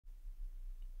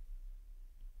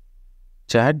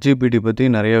chatgpt பற்றி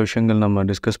நிறைய விஷயங்கள் நம்ம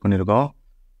டிஸ்கஸ் பண்ணியிருக்கோம்.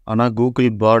 ஆனால் கூகுள்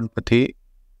பாட் பற்றி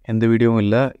எந்த வீடியோவும்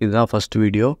இல்லை. இதுதான் ஃபஸ்ட்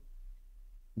வீடியோ.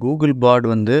 கூகுள் பாட்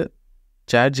வந்து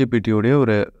chatgpt-உடைய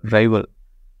ஒரு ரைவல்.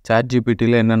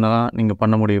 chatgpt-ல என்னென்னலாம் நீங்கள்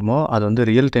பண்ண முடியுமோ அது வந்து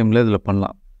ரியல் டைமில் இதில்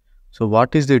பண்ணலாம். So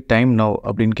what is the time now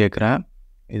அப்படின்னு கேட்குறேன்.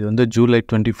 இது வந்து ஜூலை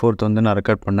 24th வந்து நான்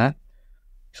ரெக்கார்ட் பண்ணேன்.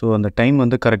 ஸோ அந்த டைம்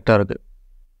வந்து கரெக்டாக இருக்குது.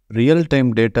 ரியல் டைம்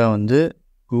டேட்டா வந்து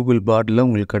கூகுள் பாட்டில்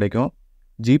உங்களுக்கு கிடைக்கும்.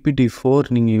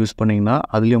 GPT-4 நீங்கள் யூஸ் பண்ணிங்கன்னா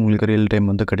அதுலேயும் உங்களுக்கு ரியல் டைம்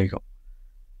வந்து கிடைக்கும்.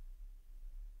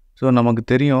 ஸோ நமக்கு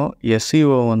தெரியும்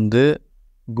SEO வந்து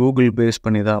கூகுள் பேஸ்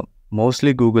பண்ணி தான்,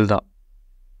 மோஸ்ட்லி கூகுள் தான்.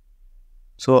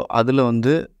 ஸோ அதில்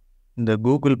வந்து இந்த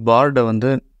கூகுள் பார்டை வந்து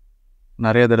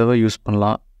நிறைய தடவை யூஸ்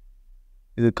பண்ணலாம்.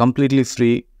 இது கம்ப்ளீட்லி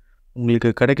ஃப்ரீ. உங்களுக்கு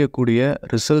கிடைக்கக்கூடிய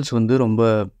ரிசல்ட்ஸ் வந்து ரொம்ப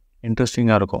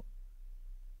இன்ட்ரெஸ்டிங்காக இருக்கும்.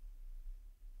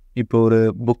 இப்போ ஒரு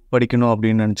புக் படிக்கணும்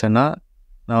அப்படின்னு நினச்சேன்னா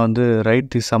நான் வந்து right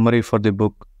the summary for the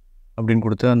book அப்படின்னு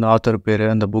கொடுத்து அந்த ஆத்தர் பேர்,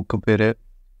 அந்த புக்கு பேர்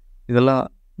இதெல்லாம்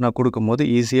நான் கொடுக்கும்போது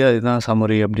ஈஸியாக இதுதான்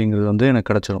சம்மரி அப்படிங்கிறது வந்து எனக்கு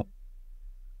கிடச்சிரும்.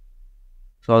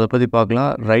 ஸோ அதை பற்றி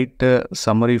பார்க்கலாம். Right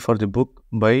summary for the book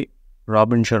by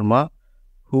robin Sharma,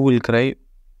 who will cry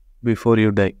before you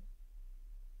tie.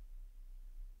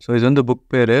 So இது வந்து புக்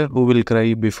பேர், who will cry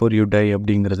before you tie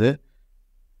அப்படிங்கிறது.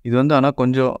 இது வந்து ஆனால்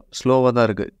கொஞ்சம் ஸ்லோவாக தான்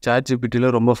இருக்குது. chatgpt-ல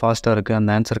ரொம்ப ஃபாஸ்ட்டாக இருக்குது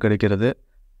அந்த ஆன்சர் கிடைக்கிறது.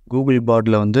 கூகுள்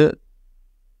பாட்டில் வந்து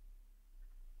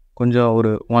கொஞ்சம்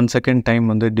ஒரு 1 செகண்ட் டைம்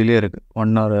வந்து டிலே இருக்குது.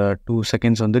 1 or 2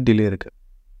 செகண்ட்ஸ் வந்து டிலே இருக்குது.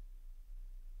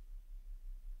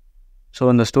 ஸோ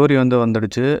அந்த ஸ்டோரி வந்து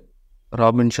வந்துடுச்சு.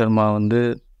 ராபின் சர்மா வந்து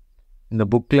இந்த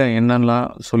புக்கில் என்னென்னலாம்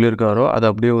சொல்லியிருக்காரோ அது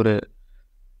அப்படியே ஒரு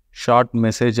ஷார்ட்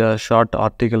மெசேஜாக, ஷார்ட்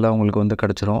ஆர்டிக்கலாக உங்களுக்கு வந்து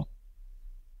கிடச்சிரும்.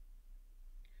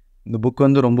 இந்த புக்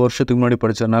வந்து ரொம்ப வருஷத்துக்கு முன்னாடி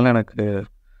படித்ததுனால எனக்கு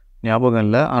ஞாபகம்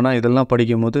இல்லை. ஆனால் இதெல்லாம்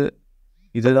படிக்கும்போது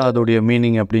இதுதான் அதோடைய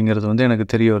மீனிங் அப்படிங்கிறது வந்து எனக்கு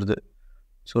தெரிய வருது.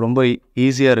 ஸோ ரொம்ப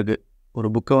ஈஸியாக இருக்குது. ஒரு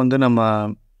புக்கை வந்து நம்ம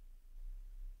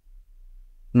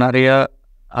நிறையா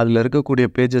அதில் இருக்கக்கூடிய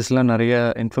பேஜஸ்லாம் நிறைய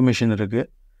இன்ஃபர்மேஷன் இருக்குது.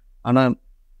 ஆனால்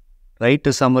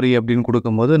ரைட்டு சம்மரி அப்படின்னு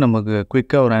கொடுக்கும்போது நமக்கு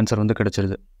குயிக்காக ஒரு ஆன்சர் வந்து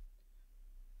கிடச்சிருது.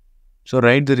 So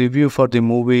right the review for the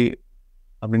movie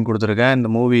அப்படின்னு கொடுத்துருக்கேன். இந்த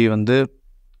மூவி வந்து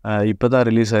இப்போ தான்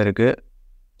ரிலீஸ் ஆகிருக்கு.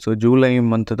 ஸோ ஜூலை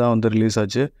மந்த்து தான் வந்து ரிலீஸ்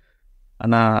ஆச்சு.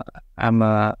 ஆனால் I'm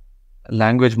a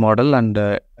language model and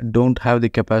don't have the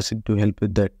capacity to help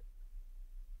with that.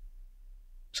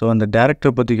 So அந்த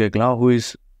டேரக்டரை பற்றி கேட்கலாம். ஹூ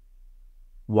இஸ்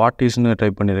வாட் இஸ்னு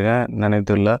டைப் பண்ணியிருக்கேன், நினைவு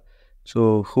தெரியல. So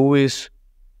who is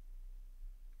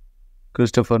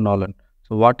Christopher Nolan.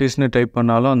 So what இஸ்னு type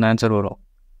பண்ணாலும் அந்த ஆன்சர் வரும்.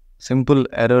 சிம்பிள்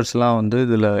எரர்ஸ்லாம் வந்து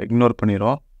இதில் இக்னோர்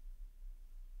பண்ணிடும்.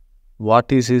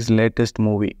 What is is latest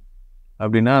movie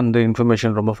அப்படின்னா அந்த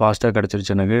இன்ஃபர்மேஷன் ரொம்ப ஃபாஸ்ட்டாக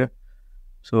கிடச்சிருச்சு எனக்கு.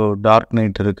 ஸோ டார்க்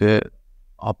நைட் இருக்குது,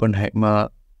 ஆப்பன்ஹைமர்,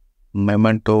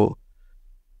 மெமெண்டோ.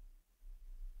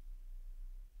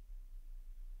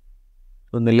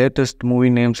 ஸோ இந்த லேட்டஸ்ட் மூவி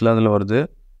நேம்ஸ்லாம் அதில் வருது.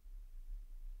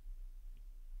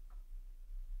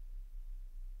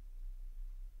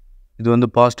 இது வந்து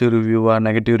பாசிட்டிவ் ரிவ்யூவா,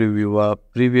 நெகட்டிவ் ரிவ்யூவா,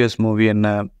 ப்ரீவியஸ் மூவி என்ன,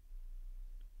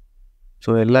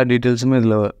 ஸோ எல்லா டீட்டெயில்ஸுமே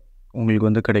இதில் உங்களுக்கு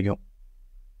வந்து கிடைக்கும்.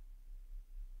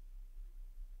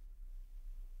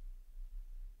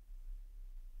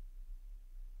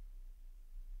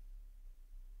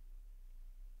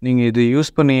 நீங்கள் இது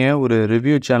யூஸ் பண்ணியே ஒரு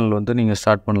ரிவ்யூ சேனல் வந்து நீங்கள்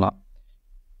ஸ்டார்ட் பண்ணலாம்.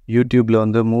 யூடியூப்பில்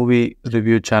வந்து மூவி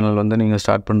ரிவ்யூ சேனல் வந்து நீங்கள்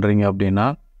ஸ்டார்ட் பண்ணுறீங்க அப்படின்னா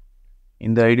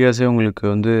இந்த ஐடியாஸே உங்களுக்கு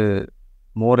வந்து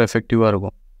மோர் எஃபெக்டிவாக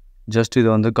இருக்கும். ஜஸ்ட் இதை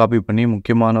வந்து காப்பி பண்ணி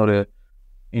முக்கியமான ஒரு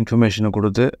இன்ஃபர்மேஷனை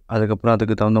கொடுத்து அதுக்கப்புறம்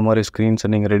அதுக்கு தகுந்த மாதிரி ஸ்க்ரீன்ஸை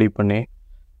நீங்கள் ரெடி பண்ணி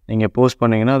நீங்கள் போஸ்ட்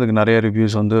பண்ணிங்கன்னா அதுக்கு நிறைய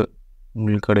ரிவ்யூஸ் வந்து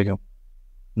உங்களுக்கு கிடைக்கும்,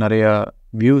 நிறையா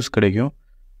வியூஸ் கிடைக்கும்.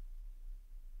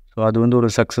 ஸோ அது வந்து ஒரு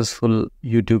சக்ஸஸ்ஃபுல்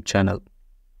யூடியூப் சேனல்.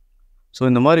 ஸோ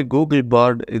இந்த மாதிரி கூகுள்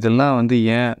பாட் இதெல்லாம் வந்து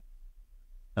ஏன்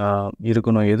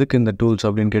இருக்கணும், எதுக்கு இந்த டூல்ஸ்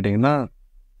அப்படின்னு கேட்டிங்கன்னா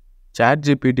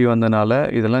chatgpt வந்தனால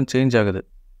இதெல்லாம் சேஞ்ச் ஆகுது.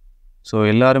 ஸோ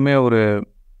எல்லாருமே ஒரு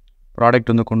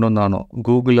ப்ராடக்ட் வந்து கொண்டு வந்தானோ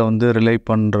கூகுளில் வந்து ரிலை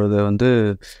பண்ணுறத வந்து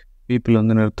பீப்புள்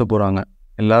வந்து நிறுத்த போகிறாங்க.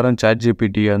 எல்லோரும்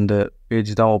chatgpt அந்த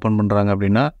பேஜ் தான் ஓப்பன் பண்ணுறாங்க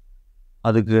அப்படின்னா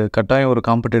அதுக்கு கட்டாயம் ஒரு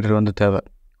காம்படிட்டர் வந்து தேவை.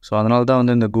 ஸோ அதனால தான்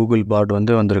வந்து இந்த கூகுள் பாட்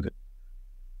வந்து வந்திருக்கு.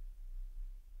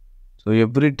 ஸோ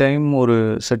எவ்ரி டைம் ஒரு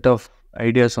செட் ஆஃப்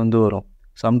ஐடியாஸ் வந்து வரும்.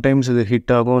 சம்டைம்ஸ் இது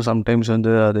ஹிட் ஆகும், சம்டைம்ஸ்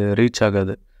வந்து அது ரீச்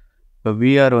ஆகாது. இப்போ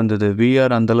VR வந்தது.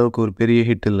 VR அந்தளவுக்கு ஒரு பெரிய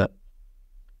ஹிட் இல்லை.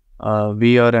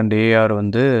 VR அண்ட் AR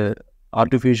வந்து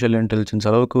ஆர்டிஃபிஷியல் இன்டெலிஜென்ஸ்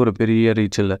அளவுக்கு ஒரு பெரிய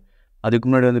ரீச் இல்லை. அதுக்கு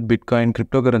முன்னாடி வந்து பிட்காயின்,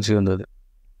 கிரிப்டோ கரன்சி வந்தது.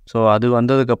 ஸோ அது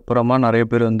வந்ததுக்கப்புறமா நிறைய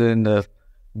பேர் வந்து இந்த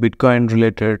பிட்காயின்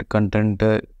ரிலேட்டட்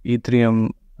கண்டென்ட்டு, ஈத்ரியம்,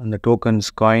 அந்த டோக்கன்ஸ்,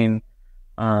 காயின்,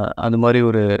 அது மாதிரி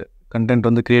ஒரு கண்டென்ட்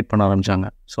வந்து க்ரியேட் பண்ண ஆரம்பித்தாங்க.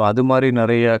 ஸோ அது மாதிரி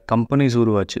நிறைய கம்பெனிஸ்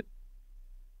உருவாச்சு.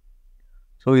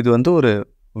 ஸோ இது வந்து ஒரு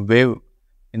வேவ்.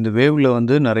 இந்த வேவில்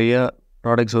வந்து நிறையா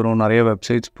ப்ராடக்ட்ஸ் வரும், நிறைய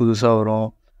வெப்சைட்ஸ் புதுசாக வரும்,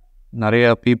 நிறையா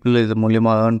பீப்புள் இது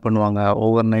மூலிமா ஏர்ன் பண்ணுவாங்க.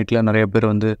 ஓவர் நைட்டில் நிறைய பேர்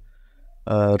வந்து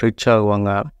ரிச் ஆகுவாங்க.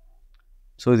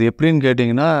 ஸோ இது எப்படின்னு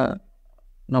கேட்டிங்கன்னா,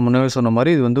 நான் முன்னாடி சொன்ன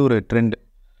மாதிரி இது வந்து ஒரு ட்ரெண்ட்.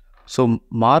 ஸோ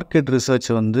மார்க்கெட் ரிசர்ச்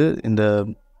வந்து இந்த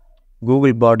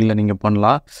கூகுள் பாடில் நீங்கள்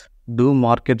பண்ணலாம். Two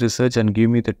market research and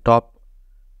give me the top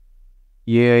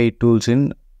AI tools in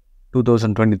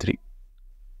 2023.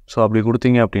 So அப்படி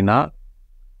கொடுத்தீங்க அப்படின்னா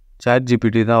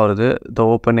chatgpt தான் வருது. த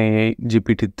ஓப்பன் ஏஐ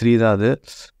GPT-3 தான் அது.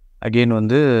 அகெயின்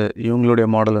வந்து இவங்களுடைய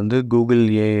மாடல் வந்து கூகுள்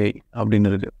ஏஐ அப்படின்னு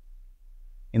இருக்குது.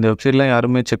 இந்த வெப்சைட்லாம்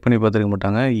யாருமே செக் பண்ணி பார்த்துருக்க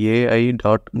மாட்டாங்க.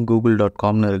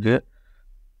 ai.google.comனு இருக்குது.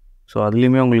 ஸோ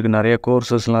அதுலேயுமே உங்களுக்கு நிறைய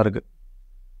கோர்சஸ்லாம் இருக்குது.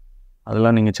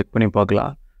 அதெல்லாம் நீங்கள் செக் பண்ணி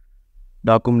பார்க்கலாம்.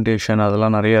 டாக்குமெண்டேஷன்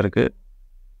அதெல்லாம் நிறையா இருக்குது.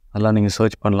 அதெல்லாம் நீங்கள்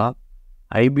சர்ச் பண்ணலாம்.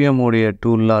 ஐபிஎம் உடைய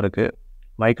டூல்லாம் இருக்குது.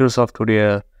 மைக்ரோசாஃப்டுடைய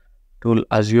டூல்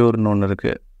அஸ்யூர்னு ஒன்று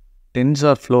இருக்குது.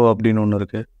 டென்சார்ஃப்ளோ அப்படின்னு ஒன்று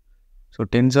இருக்குது. ஸோ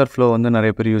டென்சார்ஃப்ளோ வந்து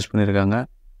நிறைய பேர் யூஸ் பண்ணியிருக்காங்க.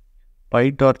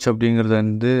 பைடார்ச் அப்படிங்கிறது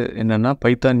வந்து என்னென்னா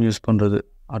பைத்தான் யூஸ் பண்ணுறது,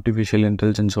 ஆர்டிஃபிஷியல்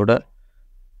இன்டெலிஜென்ஸோட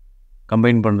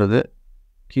கம்பைன் பண்ணுறது.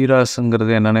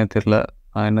 கீராஸுங்கிறது என்னன்னே தெரில,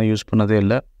 நான் என்ன யூஸ் பண்ணதே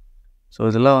இல்லை. ஸோ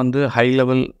இதெல்லாம் வந்து ஹை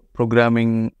லெவல்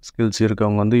ப்ரோக்ராமிங் ஸ்கில்ஸ்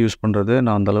இருக்கவங்க வந்து யூஸ் பண்ணுறது.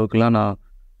 நான் அந்தளவுக்குலாம் நான்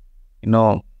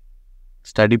இன்னும்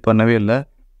ஸ்டடி பண்ணவே இல்லை.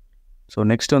 ஸோ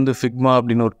நெக்ஸ்ட் வந்து ஃபிக்மா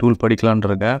அப்படின்னு ஒரு டூல் படிக்கலான்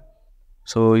இருக்கேன்.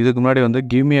 ஸோ இதுக்கு முன்னாடி வந்து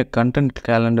give me a content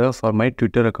calendar for my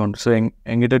Twitter account. So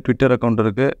எங்கிட்ட ட்விட்டர் அக்கௌண்ட்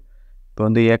இருக்குது. இப்போ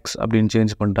வந்து எக்ஸ் அப்படின்னு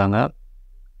சேஞ்ச் பண்ணிட்டாங்க.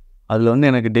 அதில் வந்து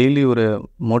எனக்கு டெய்லி ஒரு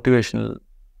மோட்டிவேஷ்னல்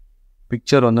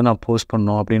பிக்சர் வந்து நான் போஸ்ட்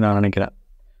பண்ணணும் அப்படின்னு நான் நினைக்கிறேன்.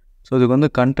 ஸோ இதுக்கு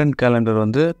வந்து கண்டென்ட் கேலண்டர்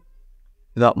வந்து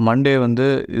இதான் மண்டே வந்து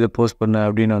இதை போஸ்ட் பண்ண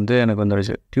அப்படின்னு வந்து எனக்கு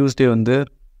வந்துடுச்சு. டியூஸ்டே வந்து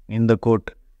இந்த code,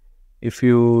 if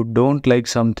you don't like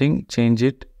something change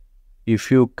it, if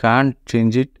you Gantt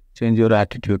change it change your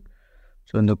attitude.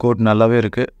 So இந்த கோட் நல்லாவே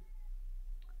இருக்குது.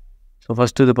 ஸோ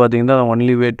ஃபஸ்ட்டு இது பார்த்தீங்கன்னா,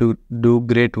 only way to two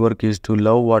great work is to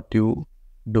love what you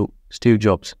two. Steve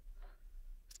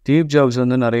jobs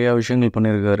வந்து நிறையா விஷயங்கள்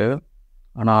பண்ணியிருக்காரு.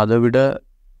 ஆனால் அதை விட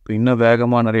இப்போ இன்னும்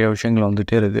வேகமாக நிறையா விஷயங்கள்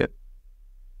வந்துகிட்டே இருக்குது.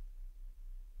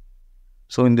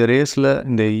 ஸோ இந்த ரேஸில்,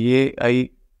 இந்த ஏஐ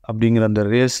அப்படிங்கிற அந்த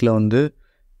ரேஸில் வந்து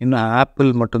இன்னும் ஆப்பிள்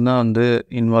மட்டும்தான் வந்து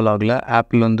இன்வால்வ் ஆகலை.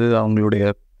 ஆப்பிள் வந்து அவங்களுடைய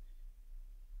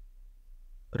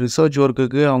ரிசர்ச்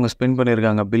ஒர்க்குக்கு அவங்க ஸ்பெண்ட்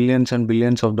பண்ணியிருக்காங்க. Billions and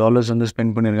billions of dollars வந்து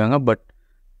ஸ்பெண்ட் பண்ணியிருக்காங்க. பட்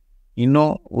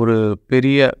இன்னும் ஒரு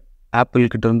பெரிய ஆப்பிள்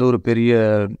கிட்டேருந்து ஒரு பெரிய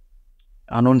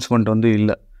அனௌன்ஸ்மெண்ட் வந்து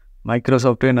இல்லை.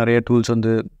 மைக்ரோசாஃப்டே நிறைய டூல்ஸ்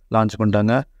வந்து லான்ச்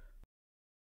பண்ணிட்டாங்க.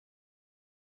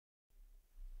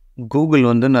 கூகுள்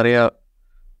வந்து நிறையா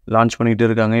லான்ச் பண்ணிகிட்டு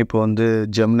இருக்காங்க. இப்போ வந்து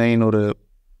ஜெமினைன்னு ஒரு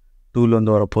டூல்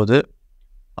வந்து வரப்போகுது.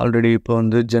 ஆல்ரெடி இப்போ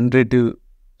வந்து ஜென்ரேட்டிவ்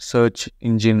சர்ச்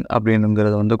இன்ஜின்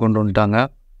அப்படின்னுங்கிறத வந்து கொண்டு வந்துட்டாங்க.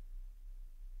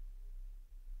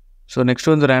 ஸோ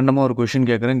நெக்ஸ்ட் வந்து ரேண்டமாக ஒரு கொஷின்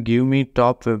கேட்குறேன். Give me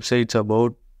top websites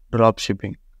about drop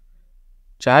shipping.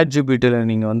 chatgptல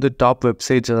நீங்கள் வந்து டாப்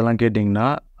வெப்சைட்ஸ் அதெல்லாம் கேட்டிங்கன்னா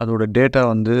அதோட டேட்டா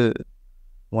வந்து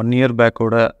 1 இயர்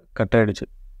பேக்கோட கட் ஆகிடுச்சு.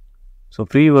 ஸோ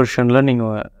ஃப்ரீ வெர்ஷனில்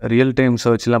நீங்கள் ரியல் டைம்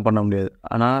சர்ச்லாம் பண்ண முடியாது.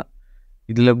 ஆனால்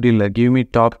இதில் எப்படி இல்லை, give me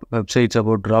top websites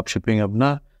about drop shipping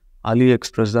அப்படின்னா அலி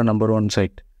எக்ஸ்பிரஸ் தான் நம்பர் 1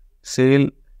 சைட். சேல்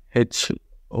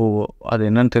HO அது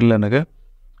என்னன்னு தெரியல எனக்கு.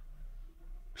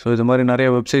 ஸோ இது மாதிரி நிறைய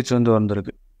வெப்சைட்ஸ் வந்து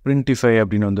வந்திருக்கு. பிரிண்டிஃபை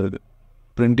அப்படின்னு வந்திருக்கு.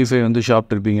 பிரிண்டிஃபை வந்து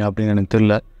ஷாப் இருப்பீங்க அப்படின்னு எனக்கு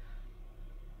தெரியல.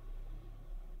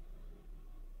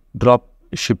 ட்ராப்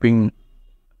ஷிப்பிங்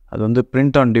அது வந்து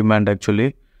print on demand actually.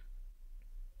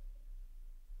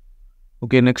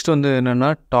 Okay, next வந்து என்னென்னா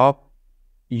டாப்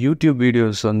யூடியூப்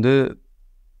வீடியோஸ் வந்து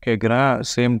கேட்குறேன்.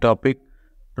 Same topic,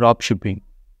 drop shipping.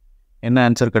 என்ன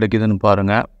ஆன்சர் கிடைக்குதுன்னு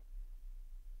பாருங்கள்.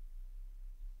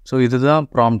 ஸோ இதுதான்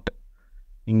ப்ராம்ப்ட்.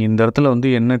 நீங்கள் இந்த இடத்துல வந்து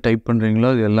என்ன டைப் பண்ணுறீங்களோ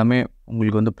அது எல்லாமே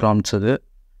உங்களுக்கு வந்து ப்ராம்ப்ட்ஸ் அது.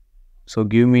 So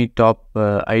give me top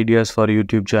ideas for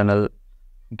YouTube channel,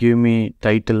 give me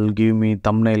title, give me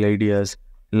thumbnail ideas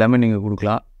எல்லாமே நீங்கள்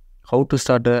கொடுக்கலாம். How to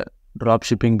start a drop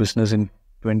shipping business in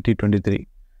 2023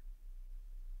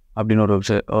 அப்படின்னு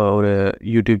ஒரு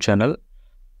யூடியூப் சேனல்.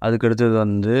 அதுக்கடுத்தது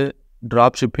வந்து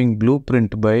drop shipping blue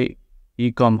print by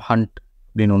ecom hunt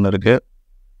அப்படின்னு ஒன்று இருக்குது.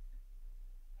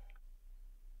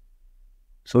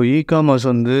 ஸோ இகாமர்ஸ்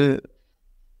வந்து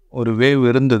ஒரு வேவ்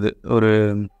இருந்தது, ஒரு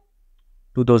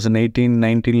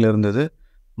 2018-19 இருந்தது.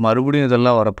 மறுபடியும்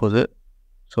இதெல்லாம் வரப்போகுது.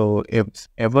 ஸோ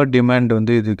எவர் டிமாண்ட்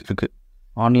வந்து இதுக்கு இருக்குது.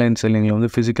 ஆன்லைன் செல்லிங்கில்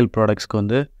வந்து ஃபிசிக்கல் ப்ராடக்ட்ஸ்க்கு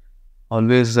வந்து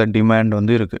ஆல்வேஸ் அ டிமாண்ட்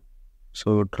வந்து இருக்குது. ஸோ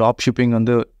ட்ராப் ஷிப்பிங்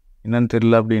வந்து என்னன்னு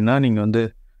தெரியல அப்படின்னா நீங்கள் வந்து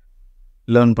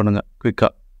லேர்ன் பண்ணுங்கள்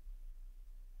குயிக்காக.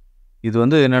 இது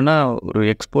வந்து என்னென்னா ஒரு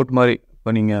எக்ஸ்போர்ட் மாதிரி.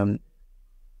 இப்போ நீங்கள்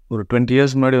ஒரு 20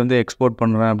 இயர்ஸ் முன்னாடி வந்து எக்ஸ்போர்ட்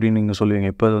பண்ணுறேன் அப்படின்னு நீங்கள் சொல்லுவீங்க.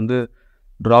 இப்போ அது வந்து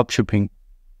ட்ராப் ஷிப்பிங்.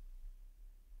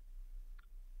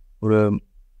 ஒரு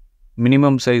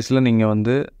மினிமம் சைஸில் நீங்கள்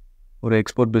வந்து ஒரு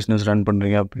எக்ஸ்போர்ட் பிஸ்னஸ் ரன்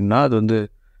பண்ணுறீங்க அப்படின்னா அது வந்து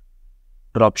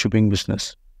drop shipping business.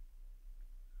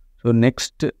 So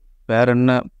next வேறு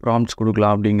என்ன ப்ராம்ப்ட்ஸ்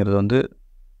கொடுக்கலாம் அப்படிங்கிறது வந்து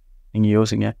நீங்கள்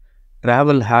யோசிங்க.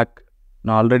 ட்ராவல் ஹேக்,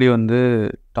 நான் ஆல்ரெடி வந்து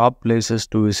டாப் பிளேசஸ்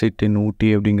டு விசிட் இன் ஊட்டி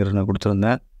அப்படிங்கிறது நான்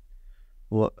கொடுத்துருந்தேன்.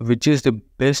 Which is the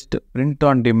best print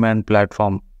on demand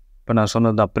platform. இப்போ நான்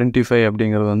சொன்னது தான், பிரிண்டிஃபை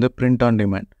அப்படிங்கிறது வந்து பிரிண்ட் ஆன்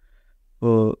டிமாண்ட்.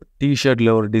 இப்போது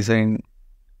டிஷர்ட்டில் ஒரு டிசைன்,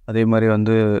 அதே மாதிரி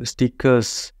வந்து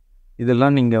ஸ்டிக்கர்ஸ்,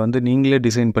 இதெல்லாம் நீங்கள் வந்து நீங்களே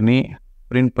டிசைன் பண்ணி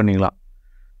பிரிண்ட் பண்ணிக்கலாம்.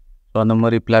 ஸோ அந்த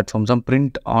மாதிரி பிளாட்ஃபார்ம்ஸ் தான்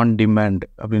பிரிண்ட் ஆன் டிமாண்ட்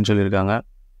அப்படின்னு சொல்லியிருக்காங்க.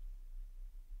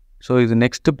 ஸோ இது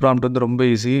நெக்ஸ்ட்டு ப்ராம்ப்ட் வந்து ரொம்ப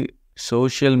easy.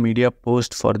 Social media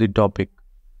post for the topic.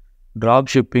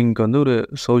 Drop ஷிப்பிங்க்கு வந்து ஒரு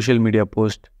சோஷியல் மீடியா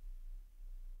போஸ்ட்,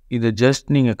 இதை ஜஸ்ட்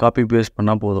நீங்கள் காப்பி பேஸ்ட்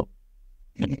பண்ணால் போதும்.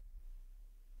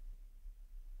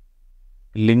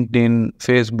 லிங்க்டின்,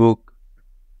 ஃபேஸ்புக்,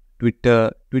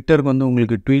 ட்விட்டருக்கு வந்து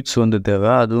உங்களுக்கு ட்வீட்ஸ் வந்து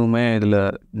தேவை, அதுவுமே இதில்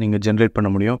நீங்கள் ஜென்ரேட் பண்ண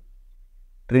முடியும்.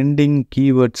 ட்ரெண்டிங்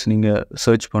கீவேர்ட்ஸ் நீங்கள்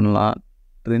சர்ச் பண்ணலாம்.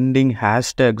 ட்ரெண்டிங்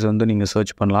ஹேஷ்டேக்ஸ் வந்து நீங்கள்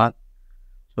சர்ச் பண்ணலாம்.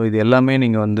 ஸோ இது எல்லாமே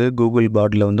நீங்கள் வந்து கூகுள்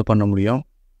பாட்டில் வந்து பண்ண முடியும்.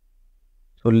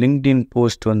 ஸோ லிங்க்டின்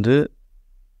போஸ்ட் வந்து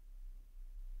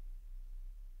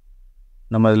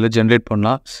நம்ம அதில் ஜென்ரேட்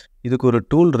பண்ணலாம். இதுக்கு ஒரு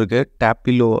டூல் இருக்குது,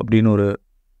 டேப்பிலோ அப்படின்னு ஒரு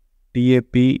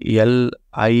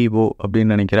TAPLIO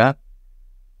அப்படின்னு நினைக்கிறேன்.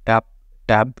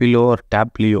 டேப்பிலோ ஒரு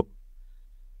டேப்லியோ.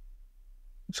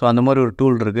 ஸோ அந்த மாதிரி ஒரு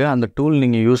டூல் இருக்குது. அந்த டூல்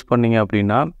நீங்கள் யூஸ் பண்ணீங்க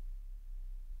அப்படின்னா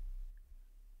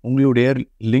உங்களுடைய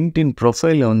லிங்க்டின்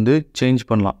ப்ரொஃபைலை வந்து சேஞ்ச்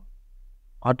பண்ணலாம்.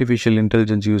 ஆர்டிஃபிஷியல்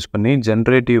இன்டெலிஜென்ஸ் யூஸ் பண்ணி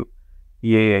ஜென்ரேட்டிவ்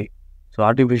ஏஐ. ஸோ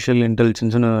ஆர்டிஃபிஷியல்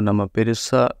இன்டெலிஜென்ஸ்னு நம்ம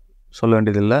பெருசாக சொல்ல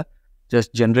வேண்டியதில்லை,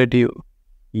 ஜஸ்ட் ஜென்ரேட்டிவ்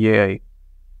ஏஐ.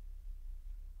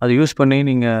 அதை யூஸ் பண்ணி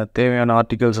நீங்கள் தேவையான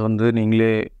ஆர்டிகல்ஸ் வந்து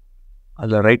நீங்களே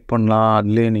அதில் ரைட் பண்ணலாம்,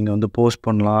 அதிலே நீங்கள் வந்து போஸ்ட்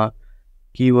பண்ணலாம்.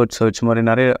 கீவேர்ட் சர்ச் மாதிரி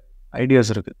நிறைய ஐடியாஸ்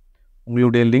இருக்குது.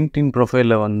 உங்களுடைய லிங்க்டின்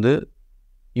ப்ரொஃபைலை வந்து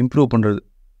இம்ப்ரூவ் பண்ணுறது.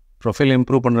 ப்ரொஃபைல்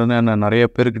இம்ப்ரூவ் பண்ணுறதுனா என்ன, நிறைய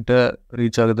பேர்கிட்ட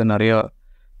ரீச் ஆகுது, நிறையா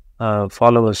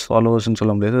ஃபாலோவர்ஸ்ன்னு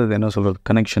சொல்ல முடியாது, அது என்ன சொல்கிறது,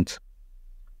 connections.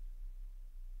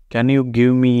 Can you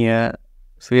give me a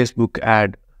Facebook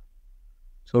add.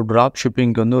 So drop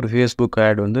ஷிப்பிங்க்கு வந்து ஒரு ஃபேஸ்புக்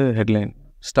ஆட் வந்து headline,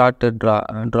 started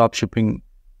drop shipping.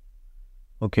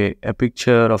 Okay, a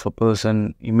picture of a person,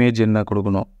 image என்ன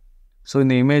கொடுக்கணும். ஸோ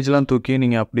இந்த இமேஜ்லாம் தூக்கி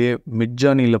நீங்கள் அப்படியே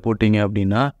மிட்ஜர்னியில் போட்டிங்க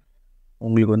அப்படின்னா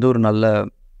உங்களுக்கு வந்து ஒரு நல்ல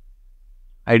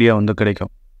ஐடியா வந்து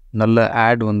கிடைக்கும். நல்ல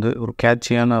ஆட் வந்து ஒரு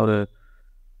கேட்சியான ஒரு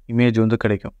இமேஜ் வந்து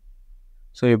கிடைக்கும்.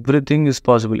 So every thing is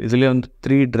possible. இதுலேயே வந்து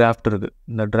 3 டிராஃப்ட் இருக்குது.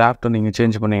 இந்த டிராஃப்ட்டை நீங்கள்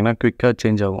சேஞ்ச் பண்ணிங்கன்னா குவிக்காக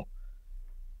சேஞ்ச் ஆகும்.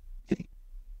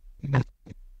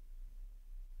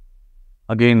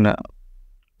 அகெயின்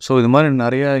ஸோ இது மாதிரி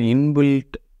நிறையா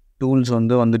இன்பில்ட் டூல்ஸ்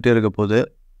வந்து வந்துகிட்டே இருக்க போகுது.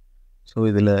 ஸோ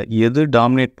இதில் எது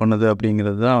டாமினேட் பண்ணுது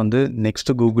அப்படிங்கிறது தான் வந்து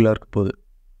நெக்ஸ்ட்டு கூகுளாக இருக்க போகுது.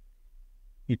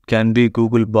 It can P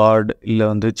Google part, இல்லை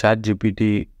வந்து chatgpt,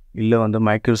 இல்லை வந்து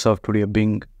மைக்ரோசாஃப்டுடைய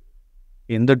பிங்.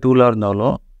 எந்த டூலாக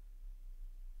இருந்தாலும்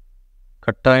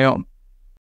கட்டாயம்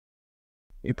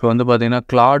இப்போ வந்து பார்த்திங்கன்னா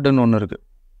கிளாடுன்னு ஒன்று இருக்குது,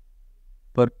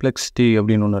 பர்ப்ளெக்சிட்டி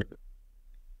அப்படின்னு ஒன்று இருக்குது.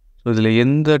 ஸோ இதில்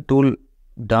எந்த டூல்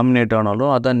டாமினேட்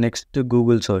ஆனாலும் அதான் நெக்ஸ்ட்டு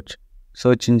கூகுள்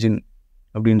சர்ச் இன்ஜின்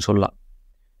அப்படின்னு சொல்லலாம்.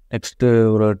 நெக்ஸ்ட்டு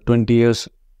ஒரு 20 இயர்ஸ்,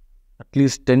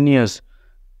 அட்லீஸ்ட் 10 இயர்ஸ்.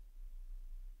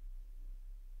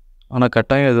 ஆனால்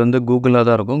கட்டாயம் இது வந்து கூகுளாக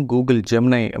தான் இருக்கும். கூகுள்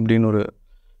ஜெமினை அப்படின்னு ஒரு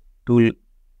டூல்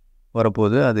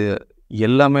வரப்போகுது. அது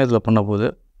எல்லாமே அதில் பண்ண போகுது,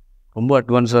 ரொம்ப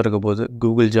அட்வான்ஸாக இருக்க போகுது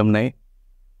கூகுள் ஜெமினை.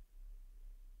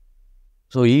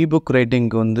 ஸோ இபுக்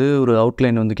ரைட்டிங்க்கு வந்து ஒரு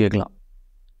அவுட்லைன் வந்து கேட்கலாம்.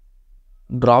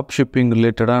 ட்ராப் ஷிப்பிங்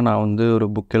ரிலேட்டடாக நான் வந்து ஒரு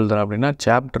புக் எழுதுறேன் அப்படின்னா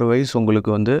சாப்டர் வைஸ்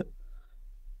உங்களுக்கு வந்து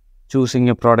choosing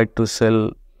a product to sell,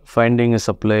 finding a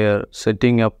supplier,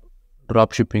 setting up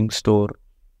drop shipping store.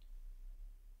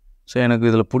 So எனக்கு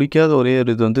இதில் பிடிக்காத ஒரே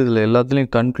ஒரு இது வந்து இதில்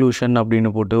எல்லாத்துலேயும் கன்க்ளூஷன்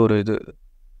அப்படின்னு போட்டு ஒரு இது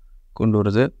கொண்டு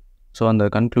வருது. ஸோ அந்த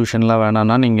கன்க்ளூஷன்லாம்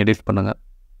வேணான்னா நீங்கள் எடிட் பண்ணுங்கள்.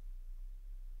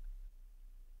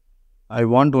 I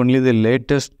want only the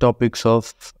latest topics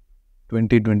of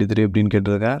 2023 அப்படின்னு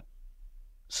கேட்டிருக்கேன்.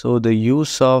 So the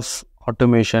use of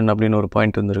automation அப்படின்னு ஒரு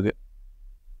பாயிண்ட் வந்துருக்கு.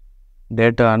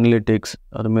 டேட்டா அனலிட்டிக்ஸ்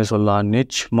அதுமாரி சொல்லலாம்.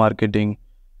 நிச் மார்க்கெட்டிங்,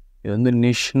 இது வந்து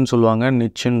நிஷ்ன்னு சொல்லுவாங்க,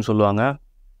 நிச்சுன்னு சொல்லுவாங்க.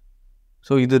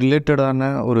 ஸோ இது ரிலேட்டடான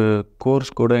ஒரு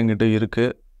கோர்ஸ் கூட எங்கிட்ட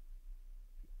இருக்குது.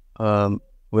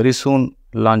 வெரி சூன்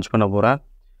லான்ச் பண்ண போகிறேன்.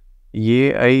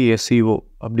 AISEO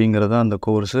அப்படிங்கிறது அந்த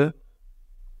கோர்ஸு.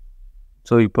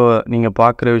 ஸோ இப்போ நீங்கள்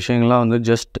பார்க்குற விஷயங்கள்லாம் வந்து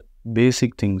ஜஸ்ட்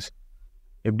பேசிக் திங்ஸ்.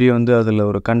 எப்படி வந்து அதில்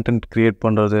ஒரு கண்டென்ட் க்ரியேட்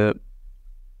பண்ணுறது,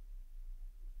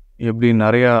 எப்படி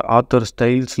நிறையா ஆத்தர்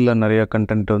ஸ்டைல்ஸில் நிறையா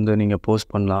கண்டென்ட் வந்து நீங்கள்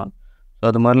போஸ்ட் பண்ணலாம். ஸோ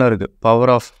அது மாதிரிலாம் இருக்குது.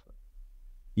 Power of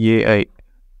AI.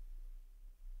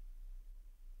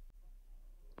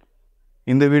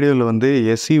 இந்த வீடியோவில் வந்து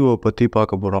SEO பற்றி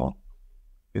பார்க்க போகிறோம்.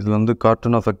 இதில் வந்து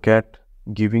cartoon of a gate,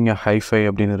 giving a hi-fi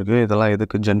அப்படின்னு இருக்குது. இதெல்லாம்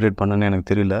எதுக்கு ஜென்ரேட் பண்ணுன்னு எனக்கு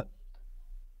தெரியல.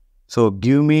 So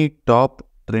give me top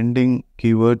trending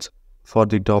keywords for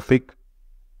the topic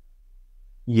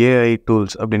AI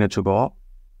tools அப்படின்னு வச்சுக்கோம்.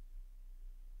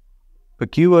 இப்போ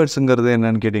கீவேர்ட்ஸுங்கிறது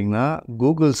என்னன்னு கேட்டிங்கன்னா,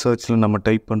 கூகுள் சர்ச்சில் நம்ம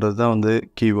டைப் பண்ணுறது தான் வந்து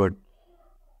கீவேர்ட்.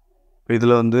 இப்போ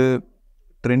இதில் வந்து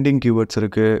ட்ரெண்டிங் கீவேர்ட்ஸ்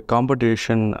இருக்குது,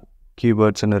 காம்படிஷன்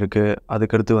கீவேர்ட்ஸ்னு இருக்குது,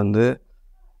 அதுக்கடுத்து வந்து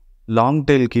லாங்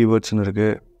டெயில் கீவேர்ட்ஸ்னு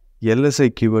இருக்குது, எல்எஸ்ஐ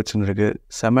கீவேர்ட்ஸ்னு இருக்குது,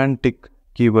 செமான்டிக்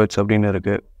கீவேர்ட்ஸ் அப்படின்னு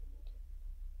இருக்குது.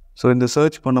 ஸோ இந்த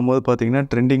சர்ச் பண்ணும்போது பார்த்திங்கன்னா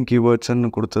ட்ரெண்டிங் கீவேர்ட்ஸ்ன்னு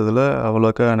கொடுத்ததில்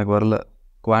அவ்வளோக்கா எனக்கு வரல.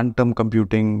 குவாண்டம்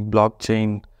கம்ப்யூட்டிங், பிளாக்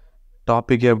செயின்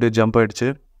டாப்பிக்கே அப்படியே ஜம்ப் ஆகிடுச்சு.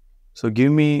 So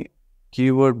give me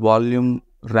keyword volume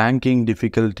ranking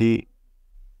difficulty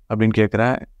அப்படின்னு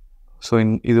கேட்குறேன். ஸோ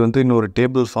இது வந்து இன்னொரு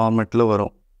டேபிள் ஃபார்மேட்டில்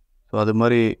வரும். ஸோ அது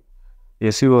மாதிரி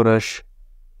எஸ்சிஎம்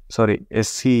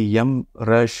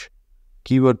ரஷ்,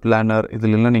 கீவேர்ட் பிளானர்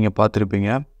இதிலெல்லாம் நீங்கள் பார்த்துருப்பீங்க.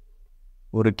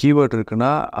 ஒரு கீவேர்ட்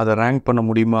இருக்குன்னா அதை ரேங்க் பண்ண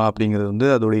முடியுமா அப்படிங்கிறது வந்து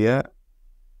அதோடைய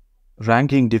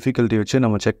ரேங்கிங் டிஃபிகல்ட்டி வச்சு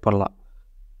நம்ம செக் பண்ணலாம்.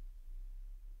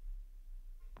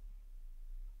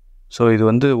 ஸோ இது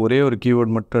வந்து ஒரே ஒரு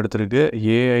கீவேர்ட் மட்டும் எடுத்துருக்கு.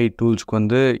 ஏஐ டூல்ஸ்க்கு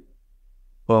வந்து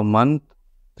இப்போ மந்த்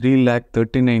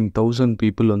 3,39,000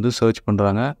 பீப்புள் வந்து சர்ச்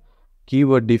பண்ணுறாங்க.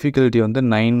 கீவேர்ட் டிஃபிகல்ட்டி வந்து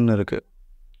 9 இருக்குது.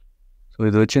 ஸோ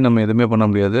இதை வச்சு நம்ம எதுவுமே பண்ண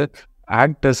முடியாது.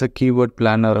 Act as a keyword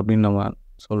planar அப்படின்னு நம்ம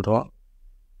சொல்கிறோம்.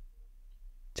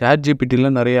 chatgptல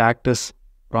நிறைய ஆக்டர்ஸ்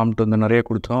ப்ராம்ப்ட் வந்து நிறைய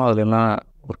கொடுத்தோம், அதெல்லாம்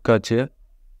ஒர்க் ஆச்சு.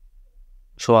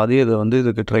 ஸோ அதே இதை வந்து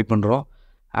இதுக்கு ட்ரை பண்ணுறோம்.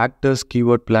 ஆக்டர்ஸ்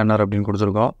கீவேர்ட் பிளானர் அப்படின்னு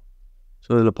கொடுத்துருக்கோம்.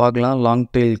 ஸோ இதில் பார்க்கலாம் long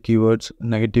tail keywords,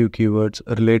 negative keywords,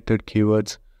 related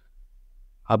keywords,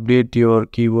 update your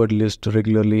keyword list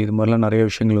regularly, இது மாதிரிலாம் நிறைய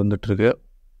விஷயங்கள் வந்துட்டுருக்கு.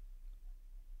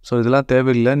 ஸோ இதெல்லாம்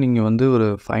தேவையில்லை. நீங்கள் வந்து ஒரு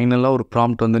ஃபைனலாக ஒரு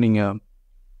ப்ராம்ப்ட் வந்து நீங்கள்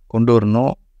கொண்டு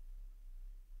வரணும்.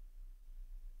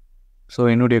 ஸோ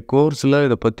என்னுடைய கோர்ஸில்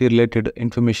இதை பற்றி ரிலேட்டட்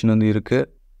இன்ஃபர்மேஷன் வந்து இருக்குது.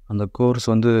 அந்த கோர்ஸ்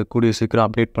வந்து கூடிய சீக்கிரம்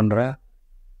அப்டேட் பண்ணுறேன்.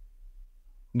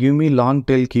 Give me long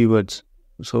tail keywords.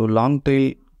 So long tail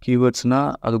கீவேர்ட்ஸ்னால்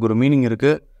அதுக்கு ஒரு மீனிங்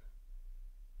இருக்குது.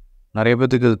 நிறைய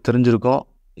பேர்த்துக்கு அது தெரிஞ்சிருக்கும்.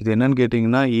 இது என்னன்னு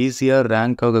கேட்டிங்கன்னா, ஈஸியாக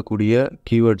ரேங்க் ஆகக்கூடிய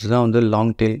கீவேர்ட்ஸ் தான் வந்து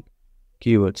லாங் டெயில்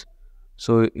கீவேர்ட்ஸ்.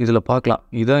 ஸோ இதில் பார்க்கலாம்,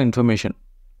 இதுதான் information.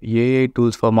 AI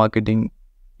tools for marketing,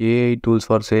 AI tools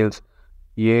for sales,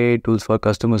 AI tools for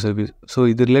customer service. So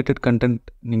இது ரிலேட்டட் கண்டென்ட்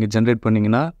நீங்கள் ஜென்ரேட்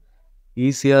பண்ணிங்கன்னா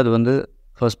ஈஸியாக அது வந்து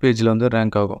ஃபஸ்ட் பேஜில் வந்து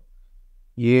ரேங்க் ஆகும்.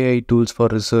 AI tools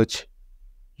for research,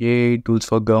 AI tools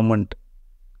for government.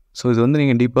 So இது வந்து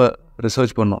நீங்கள் டீப்பாக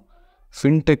ரிசர்ச் பண்ணணும்.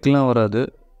 ஃபின்டெக்லாம் வராது,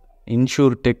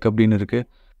 இன்ஷூர் டெக் அப்படின்னு இருக்குது.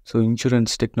 ஸோ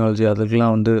இன்சூரன்ஸ் டெக்னாலஜி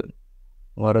அதுக்கெலாம் வந்து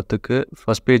வரத்துக்கு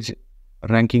ஃபஸ்ட் பேஜ்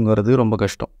ரேங்கிங் வர்றது ரொம்ப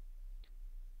கஷ்டம்.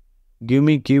 கிவ்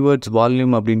மீ கீவேர்ட்ஸ்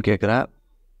வால்யூம் அப்படின்னு கேட்குறேன்.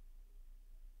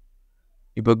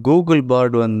 இப்போ கூகுள்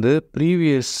பார்ட் வந்து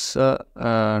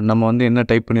ப்ரீவியஸாக நம்ம வந்து என்ன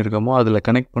டைப் பண்ணியிருக்கோமோ அதில்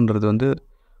கனெக்ட் பண்ணுறது வந்து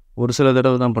ஒரு சில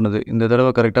தடவை தான் பண்ணுது. இந்த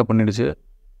தடவை கரெக்டாக பண்ணிடுச்சு.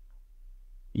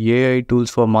 ஏஐ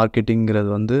டூல்ஸ் ஃபார் மார்க்கெட்டிங்கிறது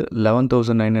வந்து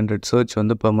 11,900 சர்ச்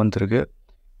வந்து per month இருக்குது.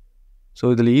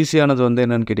 ஸோ இதில் ஈஸியானது வந்து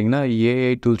என்னென்னு கேட்டிங்கன்னா,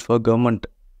 AI tools for government.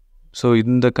 So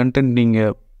இந்த கண்டென்ட்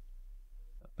நீங்கள்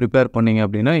ப்ரிப்பேர் பண்ணிங்க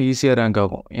அப்படின்னா ஈஸியாக ரேங்க்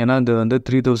ஆகும். ஏன்னா இது வந்து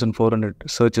 3,400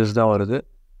 சர்ச்சஸ் தான் வருது.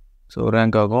 ஸோ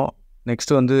ரேங்க் ஆகும்.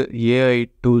 நெக்ஸ்ட்டு வந்து ஏஐ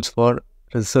டூல்ஸ் ஃபார்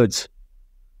ரிசர்ச்,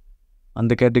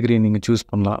 அந்த கேட்டகரி நீங்கள் சூஸ்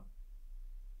பண்ணலாம்.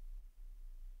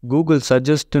 கூகுள்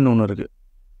சஜஸ்ட்டுன்னு ஒன்று இருக்குது,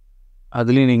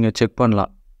 அதுலேயும் நீங்கள் செக்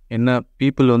பண்ணலாம். என்ன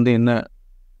பீப்புள் வந்து என்ன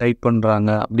டைப்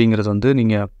பண்ணுறாங்க அப்படிங்கிறது வந்து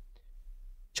நீங்கள்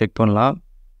செக் பண்ணலாம்.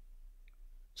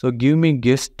 So give me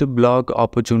guest black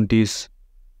opportunities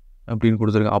அப்படின்னு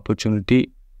கொடுத்துருக்கேன். ஆப்பர்ச்சுனிட்டி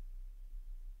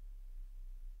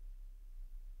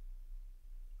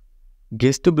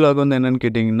கெஸ்ட் பிளாக் வந்து என்னென்னு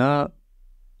கேட்டிங்கன்னா,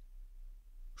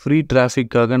 ஃப்ரீ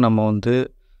டிராஃபிக்காக நம்ம வந்து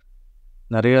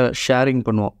நிறைய ஷேரிங்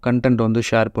பண்ணுவோம், கண்டென்ட் வந்து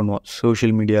ஷேர் பண்ணுவோம்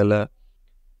சோஷியல் மீடியாவில்,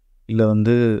 இல்லை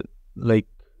வந்து லைக்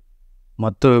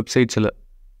மற்ற வெப்சைட்ஸில்.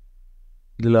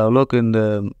 இதில் அவ்வளோக்கு இந்த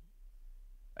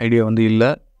ஐடியா வந்து இல்லை.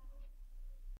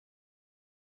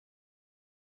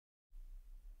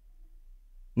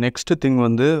 நெக்ஸ்ட்டு திங்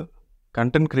வந்து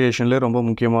கண்டென்ட் க்ரியேஷனில் ரொம்ப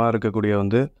முக்கியமாக இருக்கக்கூடிய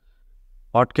வந்து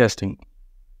பாட்காஸ்டிங்.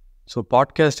 ஸோ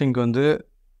பாட்காஸ்டிங்க்கு வந்து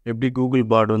எப்படி கூகுள்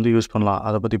பார்ட் வந்து யூஸ் பண்ணலாம்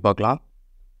அதை பற்றி பார்க்கலாம்.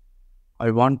 I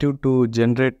want you to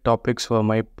generate topics for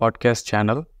my podcast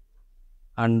channel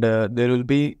and there will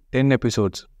be 10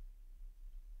 episodes.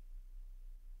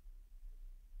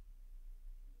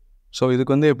 So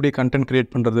இதுக்கு வந்து எப்படி கண்டென்ட்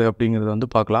க்ரியேட் பண்ணுறது அப்படிங்கிறத வந்து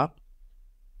பார்க்கலாம்.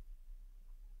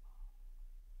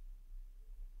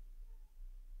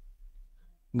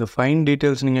 இந்த ஃபைன்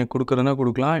டீட்டெயில்ஸ் நீங்கள் கொடுக்குறதுனா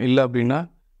கொடுக்கலாம், இல்லை அப்படின்னா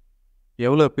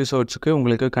எவ்வளோ எபிசோட்ஸுக்கு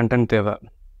உங்களுக்கு கண்டென்ட் தேவை.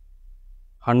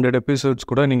 100 எபிசோட்ஸ்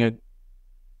கூட நீங்கள்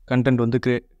கண்டென்ட் வந்து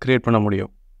க்ரியேட் பண்ண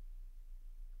முடியும்.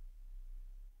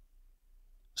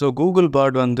 ஸோ கூகுள்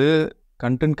பாட் வந்து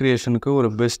கண்டென்ட் க்ரியேஷனுக்கு ஒரு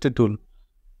best tool.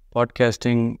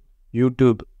 Podcasting,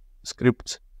 YouTube,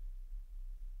 scripts,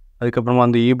 அதுக்கப்புறமா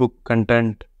அந்த ebook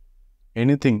content,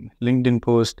 anything, LinkedIn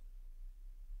post.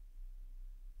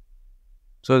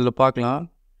 So இதில் பார்க்கலாம்,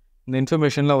 இந்த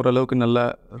இன்ஃபர்மேஷன்லாம் ஓரளவுக்கு நல்லா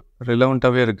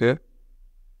ரிலவெண்ட்டாகவே இருக்குது.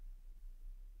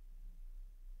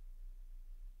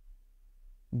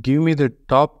 Give me the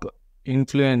top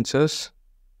influencers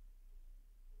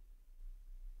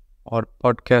or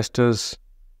podcasters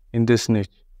in this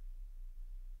niche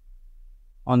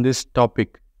on this topic.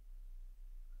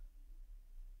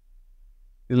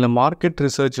 இதில் மார்க்கெட்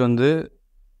ரிசர்ச் வந்து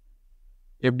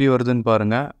எப்படி வருதுன்னு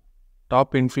பாருங்கள்.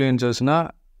 டாப் இன்ஃப்ளூயன்சர்ஸ்னால்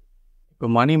இப்போ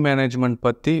மணி மேனேஜ்மெண்ட்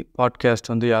பற்றி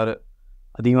பாட்காஸ்ட் வந்து யார்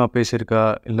அதிகமாக பேசியிருக்கா,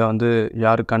 இல்லை வந்து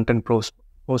யார் கண்டென்ட்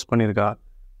போஸ்ட் பண்ணியிருக்கா.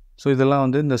 ஸோ இதெல்லாம்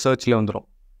வந்து இந்த சர்ச்சில் வந்துடும்.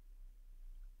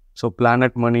 ஸோ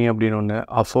பிளானட் மணி அப்படின்னு ஒன்று,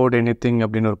 அஃபோர்ட் எனிதிங்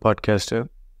அப்படின்னு ஒரு பாட்காஸ்ட்டு.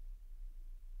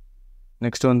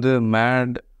 நெக்ஸ்ட் வந்து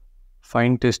மேட்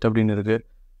ஃபைன் டெஸ்ட் அப்படின்னு இருக்குது.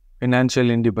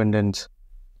 ஃபினான்ஷியல் இண்டிபெண்டன்ஸ்,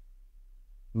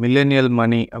 மில்லேனியல்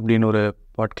மணி அப்படின்னு ஒரு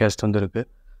பாட்காஸ்ட் வந்து இருக்குது.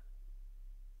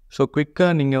 ஸோ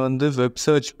குயிக்காக நீங்கள் வந்து வெப்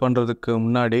சர்ச் பண்ணுறதுக்கு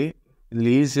முன்னாடி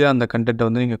இதில் ஈஸியாக அந்த கண்டென்ட்டை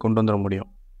வந்து நீங்கள் கொண்டு வந்துட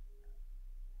முடியும்.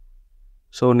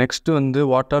 ஸோ நெக்ஸ்ட்டு வந்து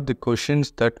what are the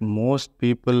questions that most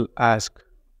people ask.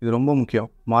 இது ரொம்ப முக்கியம்.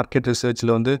 மார்க்கெட்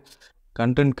ரிசர்ச்சில் வந்து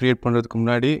கண்டென்ட் க்ரியேட் பண்ணுறதுக்கு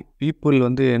முன்னாடி பீப்புள்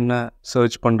வந்து என்ன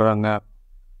சர்ச் பண்ணுறாங்க.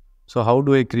 So how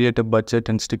to I create a budget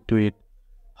and stick to it,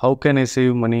 how can I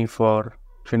save money for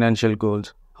financial goals,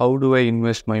 how to I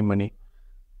invest my money.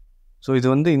 So இது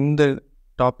வந்து இந்த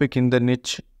topic, இந்த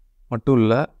நிச் மட்டும்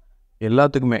இல்லை,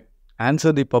 எல்லாத்துக்குமே.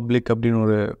 ஆன்சர் தி பப்ளிக் அப்படின்னு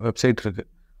ஒரு வெப்சைட் இருக்குது.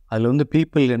 அதில் வந்து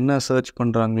பீப்புள் என்ன சர்ச்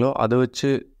பண்ணுறாங்களோ அதை வச்சு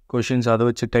கொஷின்ஸ், அதை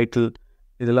வச்சு டைட்டில்,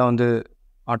 இதெல்லாம் வந்து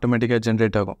ஆட்டோமேட்டிக்காக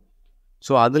ஜென்ரேட் ஆகும்.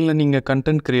 ஸோ அதில் நீங்கள்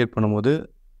கண்டென்ட் க்ரியேட் பண்ணும்போது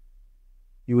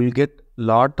you will get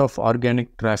lot of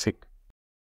organic traffic.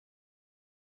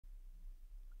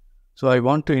 So I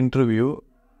want to interview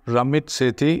Ramit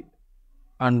சேத்தி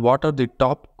and what are the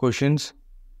top questions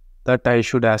that I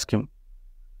should ask him.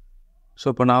 So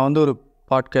இப்போ நான் வந்து ஒரு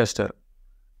பாட்காஸ்டர்,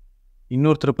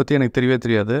 இன்னொருத்தரை பற்றி எனக்கு தெரியவே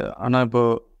தெரியாது. ஆனால்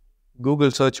இப்போது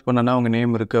கூகுள் சர்ச் பண்ணனா அவங்க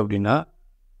நேம் இருக்குது அப்படின்னா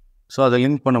ஸோ அதை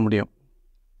லிங்க் பண்ண முடியும்.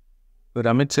 இப்போ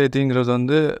ரமித் சேத்திங்கிறது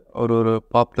வந்து ஒரு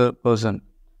பாப்புலர் பர்சன்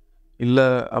இல்லை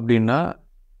அப்படின்னா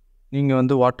நீங்கள்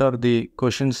வந்து what are the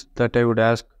questions that I would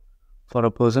ask for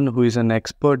a person who is an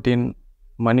expert in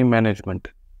money management.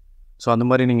 So அந்த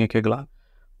மாதிரி நீங்கள் கேட்கலாம்.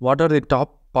 What are the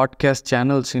top podcast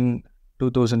channels in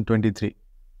 2023.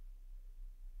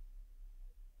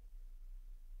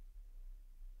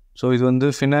 So இது வந்து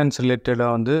ஃபினான்ஸ்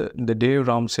ரிலேட்டடாக வந்து இந்த Dave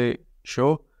Ramsay show,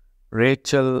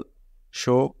 Rachel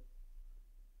show,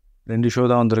 2 show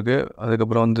தான் வந்திருக்கு.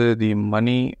 அதுக்கப்புறம் வந்து தி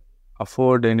மணி,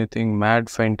 afford anything, mat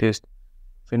fine test,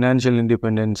 financial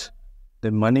independence,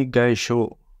 தி மணி கை ஷோ.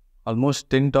 ஆல்மோஸ்ட்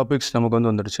 10 டாபிக்ஸ் நமக்கு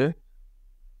வந்து வந்துடுச்சு.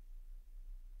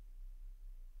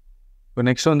 இப்போ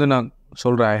நெக்ஸ்ட் வந்து நான்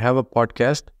சொல்கிறேன், I have a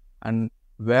podcast and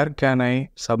where can I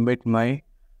submit my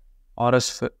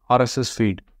RSS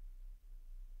feet.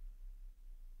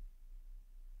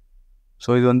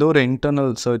 So இது வந்து ஒரு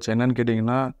இன்டர்னல் சர்ச். என்னென்னு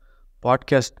கேட்டிங்கன்னா,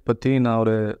 பாட்காஸ்ட் பற்றி நான்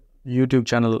ஒரு யூடியூப்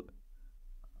சேனல்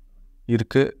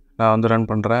இருக்குது, நான் வந்து ரன்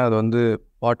பண்ணுறேன். அது வந்து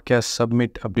பாட்காஸ்ட்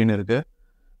சப்மிட் அப்படின்னு இருக்குது.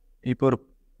 இப்போ ஒரு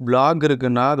பிளாக்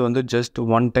இருக்குன்னா அது வந்து ஜஸ்ட்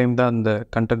ஒன் டைம் தான் அந்த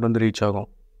கண்டென்ட் வந்து ரீச் ஆகும்.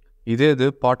 இதே இது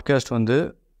பாட்காஸ்ட் வந்து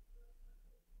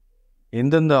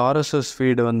எந்தெந்த ஆர்எஸ்எஸ்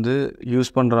ஃபீடை வந்து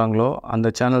யூஸ் பண்ணுறாங்களோ அந்த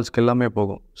சேனல்ஸ்க்கு எல்லாமே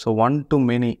போகும். So one to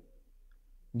many,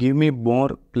 give me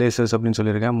more places அப்படின்னு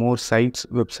சொல்லியிருக்கேன். மோர் sides,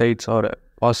 websites R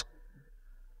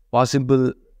possible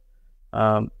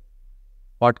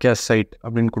podcast side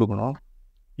அப்படின்னு கொடுக்கணும்.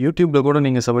 யூடியூப்பில் கூட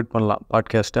நீங்கள் சப்மிட் பண்ணலாம்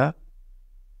பாட்காஸ்ட்டை.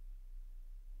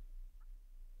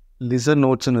 லிசன்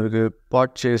நோட்ஸ்னு இருக்குது,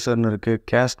 பாட் சேசர்னு இருக்குது,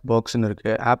 கேஸ்ட் பாக்ஸ்னு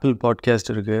இருக்குது, ஆப்பிள்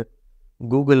பாட்காஸ்ட் இருக்குது,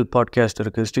 கூகுள் பாட்காஸ்ட்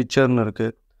இருக்குது, ஸ்டிச்சர்னு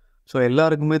இருக்குது. ஸோ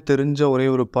எல்லாருக்குமே தெரிஞ்ச ஒரே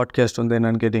ஒரு பாட்காஸ்ட் வந்து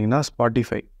என்னென்னு கேட்டிங்கன்னா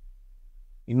ஸ்பாட்டிஃபை.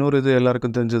 இன்னொரு இது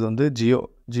எல்லாருக்கும் தெரிஞ்சது வந்து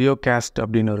ஜியோ கேஸ்ட்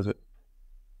அப்படின்னு இருக்குது.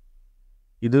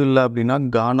 இது இல்லை அப்படின்னா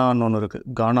கானான்னு ஒன்று இருக்குது,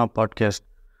 கானா பாட்காஸ்ட்.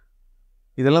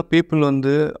 இதெல்லாம் பீப்புள்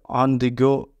வந்து ஆன் தி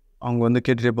கோ அவங்க வந்து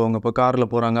கேட்டுகிட்டே போவாங்க. இப்போ காரில்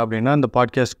போகிறாங்க அப்படின்னா இந்த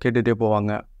பாட்காஸ்ட் கேட்டுகிட்டே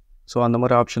போவாங்க. ஸோ அந்த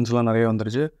மாதிரி ஆப்ஷன்ஸ்லாம் நிறைய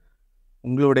வந்துருச்சு.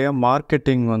 உங்களுடைய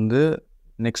மார்க்கெட்டிங் வந்து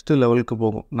நெக்ஸ்ட்டு லெவலுக்கு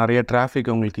போகும். நிறைய டிராஃபிக்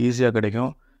உங்களுக்கு ஈஸியாக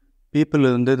கிடைக்கும். பீப்புள்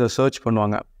வந்து இதை சர்ச்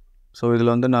பண்ணுவாங்க. ஸோ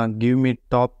இதில் வந்து நான் give me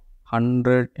top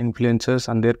 100 influencers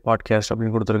and there podcast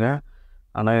அப்படின்னு கொடுத்துருக்கேன்.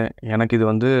 ஆனால் எனக்கு இது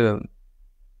வந்து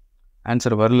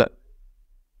ஆன்சர் வரல.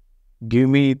 கிவ்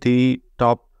மீ தி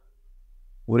டாப்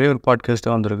ஒரே ஒரு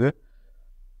பாட்காஸ்ட்டாக வந்திருக்கு.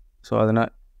 ஸோ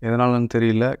அதனால் எதனாலன்னு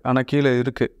தெரியல. ஆனால் கீழே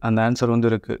இருக்குது, அந்த ஆன்சர் வந்து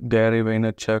இருக்குது. கேரி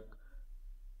வைனர்சக்,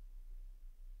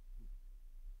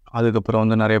 அதுக்கப்புறம்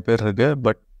வந்து நிறைய பேர் இருக்குது.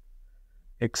 பட்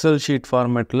எக்ஸல் ஷீட்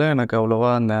ஃபார்மேட்டில் எனக்கு அவ்வளோவா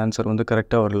அந்த ஆன்சர் வந்து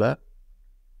கரெக்டாக வரல.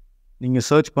 நீங்கள்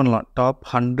சர்ச் பண்ணலாம், டாப்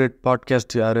 100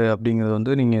 பாட்காஸ்ட் யார் அப்படிங்கிறது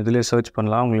வந்து நீங்கள் இதிலே சர்ச்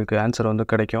பண்ணலாம், உங்களுக்கு ஆன்சர் வந்து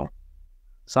கிடைக்கும்.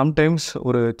 சம்டைம்ஸ்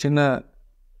ஒரு சின்ன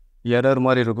எரர்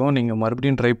மாதிரி இருக்கும், நீங்கள்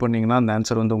மறுபடியும் ட்ரை பண்ணிங்கன்னா அந்த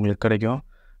ஆன்சர் வந்து உங்களுக்கு கிடைக்கும்.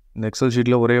 இந்த எக்ஸல்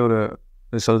ஷீட்டில் ஒரே ஒரு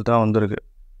ரிசல்ட் தான் வந்திருக்கு.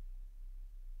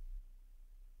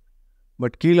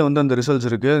 பட் கீழே வந்து அந்த ரிசல்ட்ஸ்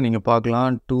இருக்குது, நீங்கள்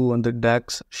பார்க்கலாம். 2 வந்து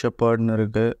டேக்ஸ் ஷெப்பர்ட்னு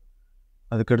இருக்குது.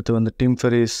 அதுக்கடுத்து வந்து டிம்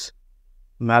ஃபெரிஸ்,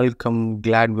 மேல்கம்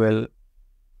கிளாட்வெல்.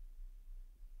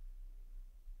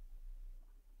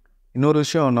 இன்னொரு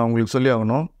விஷயம் நான் உங்களுக்கு சொல்லி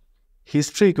ஆகணும்,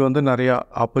 ஹிஸ்ட்ரிக்கு வந்து நிறையா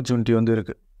ஆப்பர்ச்சுனிட்டி வந்து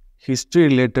இருக்குது. ஹிஸ்ட்ரி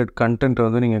ரிலேட்டட் கண்டென்ட்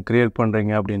வந்து நீங்கள் க்ரியேட்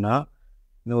பண்ணுறீங்க அப்படின்னா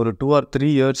இன்னும் ஒரு 2 or 3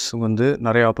 years வந்து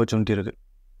நிறைய ஆப்பர்ச்சுனிட்டி இருக்குது.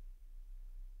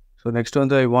 ஸோ நெக்ஸ்ட்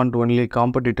வந்து ஐ வாண்ட் ஒன்லி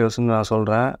காம்படிட்டர்ஸ்னு நான்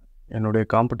சொல்கிறேன். என்னுடைய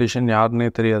காம்படிஷன் யாருன்னே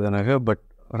தெரியாது எனக்கு, பட்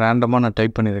ரேண்டமாக நான்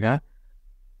டைப் பண்ணியிருக்கேன்.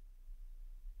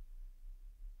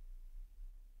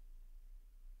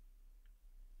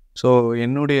 ஸோ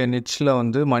என்னுடைய நிச்சில்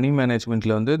வந்து மணி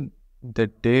மேனேஜ்மெண்ட்டில் வந்து த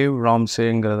டேவ்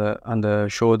ராம்சேங்கிறத அந்த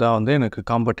ஷோ தான் வந்து எனக்கு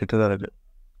காம்படிட்டராக இருக்குது.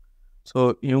 ஸோ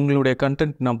இவங்களுடைய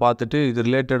கண்டென்ட் நான் பார்த்துட்டு இது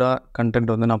ரிலேட்டடாக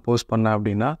கண்டென்ட் வந்து நான் போஸ்ட் பண்ணேன்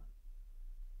அப்படின்னா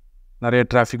நிறைய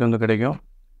டிராஃபிக் வந்து கிடைக்கும்.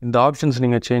 இந்த ஆப்ஷன்ஸ்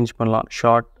நீங்கள் சேஞ்ச் பண்ணலாம்,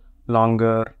 ஷார்ட்,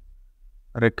 லாங்கர்,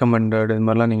 ரெக்கமெண்டட், இது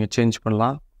மாதிரிலாம் நீங்கள் சேஞ்ச்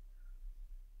பண்ணலாம்.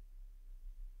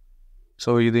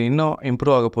 ஸோ இது இன்னும்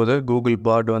இம்ப்ரூவ் ஆக போகுது. கூகுள்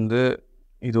பாட் வந்து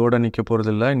இதோடு நிற்க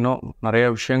போகிறதில்ல, இன்னும் நிறையா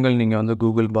விஷயங்கள் நீங்கள் வந்து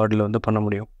கூகுள் பாடில் வந்து பண்ண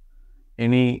முடியும்.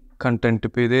 எனி கண்டென்ட்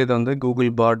இப்போ இதே இது வந்து Google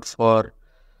pot for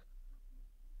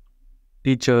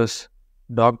teachers,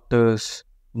 doctors,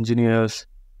 engineers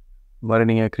மாதிரி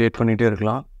நீங்கள் க்ரியேட் பண்ணிகிட்டே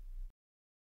இருக்கலாம்.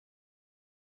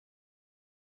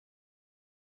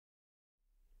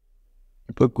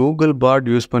 இப்போ கூகுள் பாட்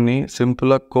யூஸ் பண்ணி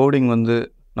சிம்பிளாக கோடிங் வந்து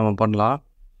நம்ம பண்ணலாம்.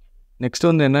 நெக்ஸ்ட்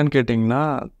வந்து என்னன்னு கேட்டிங்கன்னா,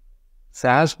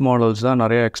 சாஸ் மாடல்ஸ் தான்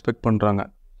நிறையா எக்ஸ்பெக்ட் பண்ணுறாங்க.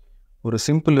 ஒரு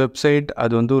சிம்பிள் வெப்சைட்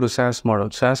அது வந்து ஒரு sauce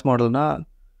model. Sauce மாடல்னால்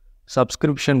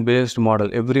subscription paste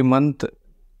model. Every month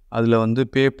அதில் வந்து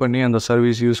பே பண்ணி அந்த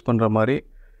சர்வீஸ் யூஸ் பண்ணுற மாதிரி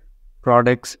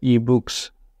products, eBooks,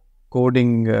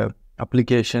 coding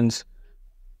applications,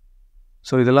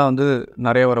 so இதெல்லாம் வந்து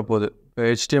நிறைய வரப்போகுது. இப்போ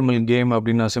HTML கேம்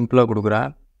அப்படின்னு நான் சிம்பிளாக கொடுக்குறேன்.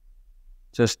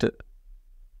 ஜஸ்ட்டு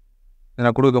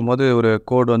நான் கொடுக்கும் போது ஒரு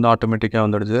கோட் வந்து ஆட்டோமேட்டிக்காக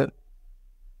வந்துடுது.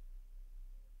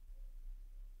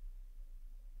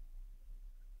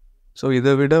 ஸோ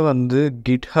இதை விட வந்து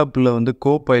கிட்ஹப்பில் வந்து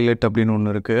கோபைலட் அப்படின்னு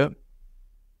ஒன்று இருக்குது,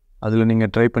 அதில்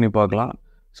நீங்கள் ட்ரை பண்ணி பார்க்கலாம்.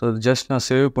 ஸோ ஜஸ்ட் நான்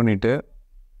சேவ் பண்ணிவிட்டு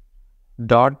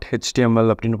 .html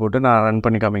அப்படின்னு போட்டு நான் ரன்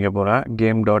பண்ணி காமிக்க போகிறேன்.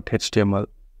 game.html.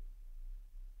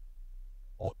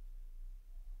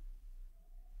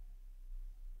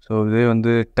 ஸோ இதே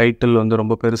வந்து டைட்டில் வந்து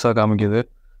ரொம்ப பெருசாக காமிக்குது.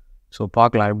 ஸோ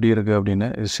பார்க்கலாம் எப்படி இருக்குது அப்படின்னு.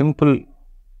 இது சிம்பிள்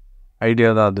ஐடியா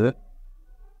தான், அது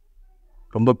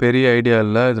ரொம்ப பெரிய ஐடியா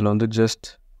இல்லை. இதில் வந்து just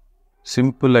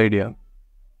simple idea.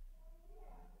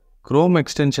 Chrome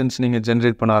extensions நீங்கள்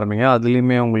ஜென்ரேட் பண்ண ஆரம்பிங்க,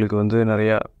 அதுலேயுமே உங்களுக்கு வந்து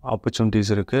நிறையா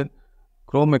ஆப்பர்ச்சுனிட்டிஸ் இருக்குது.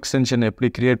 க்ரோம் எக்ஸ்டென்ஷன் எப்படி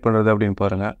க்ரியேட் பண்ணுறது அப்படின்னு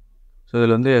பாருங்கள். ஸோ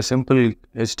இதில் வந்து simple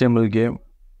HTML game,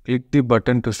 click the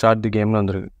button to start the கேம்னு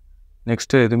வந்துருக்கு.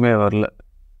 நெக்ஸ்ட்டு எதுவுமே வரல.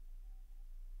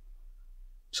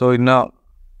 ஸோ இன்னும்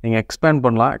நீங்கள் எக்ஸ்பேண்ட்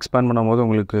பண்ணலாம். எக்ஸ்பேண்ட் பண்ணும்போது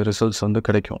உங்களுக்கு ரிசல்ட்ஸ் வந்து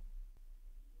கிடைக்கும்.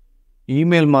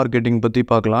 இமெயில் மார்க்கெட்டிங் பற்றி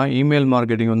பார்க்கலாம். இமெயில்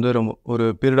மார்க்கெட்டிங் வந்து ரொம்ப ஒரு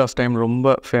பீரியட் ஆஃப் டைம்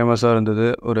ரொம்ப ஃபேமஸாக இருந்தது.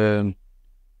 ஒரு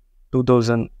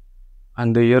 2000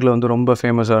 அந்த இயரில் வந்து ரொம்ப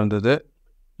ஃபேமஸாக இருந்தது.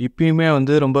 இப்பயுமே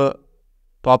வந்து ரொம்ப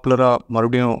பாப்புலராக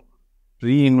மறுபடியும்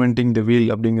ரீஇன்வென்டிங் த வீல்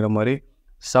அப்படிங்கிற மாதிரி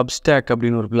சப்ஸ்டாக்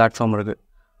அப்படின்னு ஒரு பிளாட்ஃபார்ம் இருக்குது.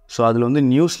 ஸோ அதில் வந்து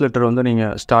நியூஸ் லெட்டர் வந்து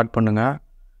நீங்கள் ஸ்டார்ட் பண்ணுங்கள்.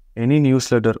 எனி நியூஸ்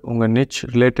லெட்டர், உங்கள் நிச்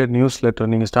ரிலேட்டட் நியூஸ் லெட்டர்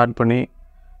நீங்கள் ஸ்டார்ட் பண்ணி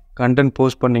கண்டென்ட்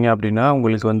போஸ்ட் பண்ணிங்க அப்படின்னா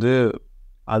உங்களுக்கு வந்து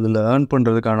அதில் ஏர்ன்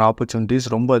பண்ணுறதுக்கான ஆப்பர்ச்சுனிட்டிஸ்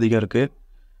ரொம்ப அதிகம் இருக்குது.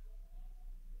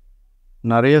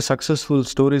 நிறைய சக்ஸஸ்ஃபுல்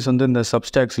ஸ்டோரிஸ் வந்து இந்த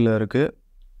சப்ஸ்டாக்ஸில் இருக்குது.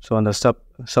 ஸோ அந்த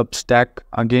சப்ஸ்டாக்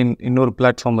அகெயின் இன்னொரு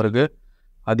பிளாட்ஃபார்ம் இருக்குது,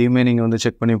 அதையுமே நீங்கள் வந்து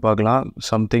செக் பண்ணி பார்க்கலாம்.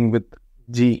 சம்திங் வித்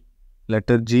ஜி,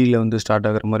 லெட்டர் ஜியில் வந்து ஸ்டார்ட்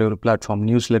ஆகிற மாதிரி ஒரு பிளாட்ஃபார்ம்,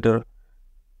 நியூஸ் லெட்டர்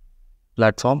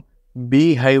பிளாட்ஃபார்ம்.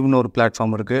 பீஹைவ்னு ஒரு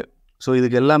பிளாட்ஃபார்ம் இருக்குது. ஸோ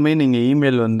இதுக்கு எல்லாமே நீங்கள்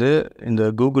இமெயில் வந்து இந்த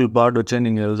கூகுள் பாட் வச்சு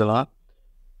நீங்கள் எழுதலாம்.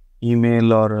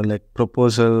 Email R like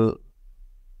proposal,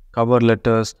 cover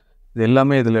letters, இது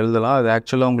எல்லாமே இதில் எழுதலாம். அது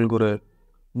ஆக்சுவலாக உங்களுக்கு ஒரு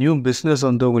நியூ பிஸ்னஸ்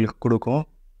வந்து உங்களுக்கு கொடுக்கும்.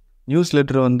 நியூஸ்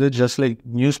லெட்டர் வந்து ஜஸ்ட் லைக்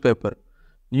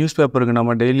நியூஸ் பேப்பருக்கு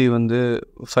நம்ம டெய்லி வந்து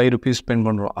 ₹5 ஸ்பெண்ட்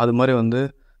பண்ணுறோம். அது மாதிரி வந்து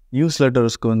நியூஸ்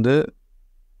லெட்டர்ஸ்க்கு வந்து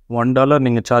 $1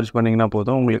 நீங்கள் சார்ஜ் பண்ணிங்கன்னா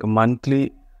போதும், உங்களுக்கு மந்த்லி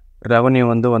ரெவன்யூ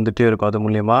வந்து வந்துகிட்டே இருக்கும் அது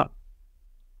மூலயமா.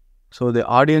 ஸோ இது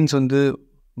ஆடியன்ஸ் வந்து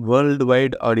வேர்ல்டு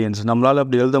வைட் ஆடியன்ஸ். நம்மளால்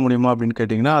அப்படி எழுத முடியுமா அப்படின்னு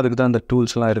கேட்டிங்கன்னா அதுக்கு தான் அந்த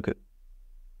டூல்ஸ்லாம் இருக்குது.